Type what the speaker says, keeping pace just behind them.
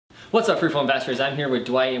What's up, Fruitful investors? I'm here with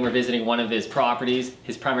Dwight and we're visiting one of his properties,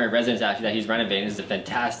 his primary residence actually, that he's renovating. This is a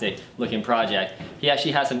fantastic looking project. He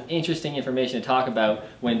actually has some interesting information to talk about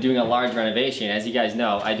when doing a large renovation. As you guys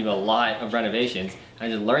know, I do a lot of renovations. I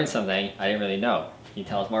just learned something I didn't really know. Can you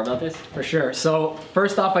tell us more about this? For sure. So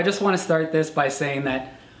first off, I just want to start this by saying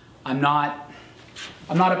that I'm not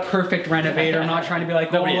a perfect renovator. I'm not trying to be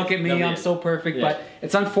like, oh, look at me, I'm so perfect. Yeah. But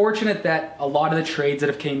it's unfortunate that a lot of the trades that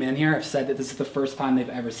have came in here have said that this is the first time they've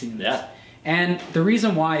ever seen this. Yeah. And the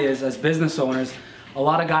reason why is, as business owners, a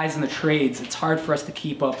lot of guys in the trades, it's hard for us to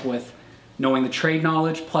keep up with knowing the trade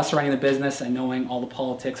knowledge, plus running the business and knowing all the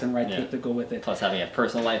politics and red tape that go with it. Plus having a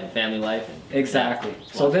personal life and family life. Exactly.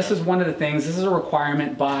 So this is one of the things, this is a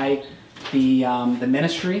requirement by the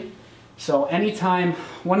ministry. So anytime,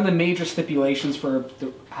 one of the major stipulations for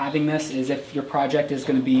having this is if your project is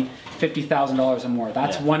going to be $50,000 or more.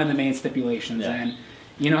 That's one of the main stipulations. And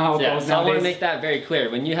you know how it goes nowadays. So I want to make that very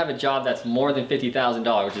clear. When you have a job that's more than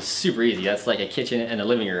 $50,000, which is super easy, that's like a kitchen and a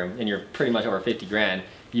living room, and you're pretty much over 50 grand,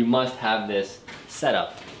 you must have this set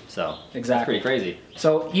up. So that's pretty crazy.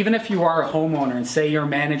 So even if you are a homeowner and say you're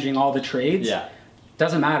managing all the trades,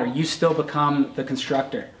 doesn't matter. You still become the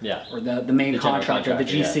constructor, or the main contractor, the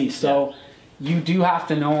GC. So you do have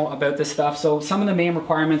to know about this stuff. So some of the main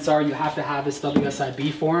requirements are you have to have this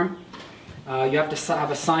WSIB form. You have to have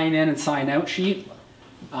a sign in and sign out sheet.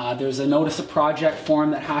 There's a notice of project form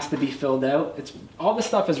that has to be filled out. All this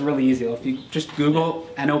stuff is really easy. If you just Google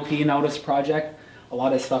NOP, notice project, a lot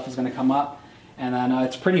of this stuff is going to come up. And then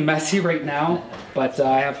it's pretty messy right now, but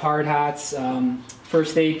I have hard hats,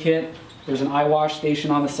 first aid kit. There's an eye wash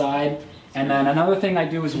station on the side. And then another thing I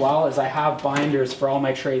do as well is I have binders for all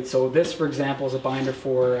my trades. So this, for example, is a binder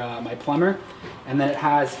for my plumber. And then it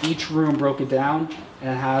has each room broken down,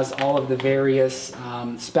 and it has all of the various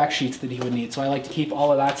spec sheets that he would need. So I like to keep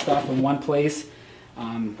all of that stuff in one place.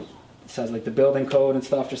 It says like the building code and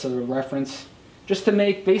stuff, just as a reference. Just to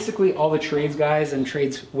make basically all the trades guys and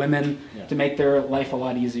trades women to make their life a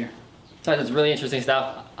lot easier. So that's really interesting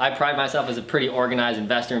stuff. I pride myself as a pretty organized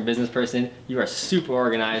investor and business person. You are super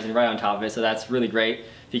organized and right on top of it, so that's really great.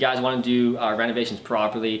 If you guys want to do renovations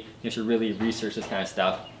properly, you should really research this kind of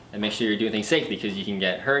stuff and make sure you're doing things safely, because you can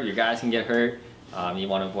get hurt, your guys can get hurt. You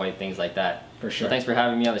want to avoid things like that. For sure. So thanks for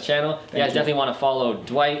having me on the channel. You guys definitely want to follow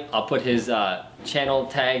Dwight. I'll put his channel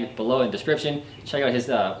tag below in the description. Check out his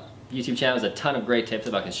YouTube channel. There's a ton of great tips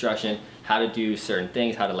about construction, how to do certain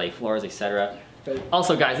things, how to lay floors, etc.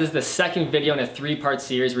 Also guys, this is the second video in a 3-part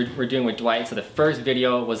series we're doing with Dwight. So the first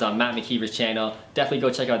video was on Matt McKeever's channel. Definitely go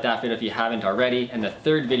check out that video if you haven't already. And the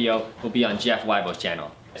third video will be on Jeff Weibo's channel.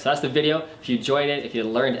 So that's the video. If you enjoyed it, if you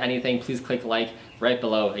learned anything, please click like right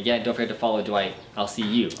below. Again, don't forget to follow Dwight. I'll see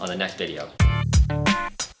you on the next video.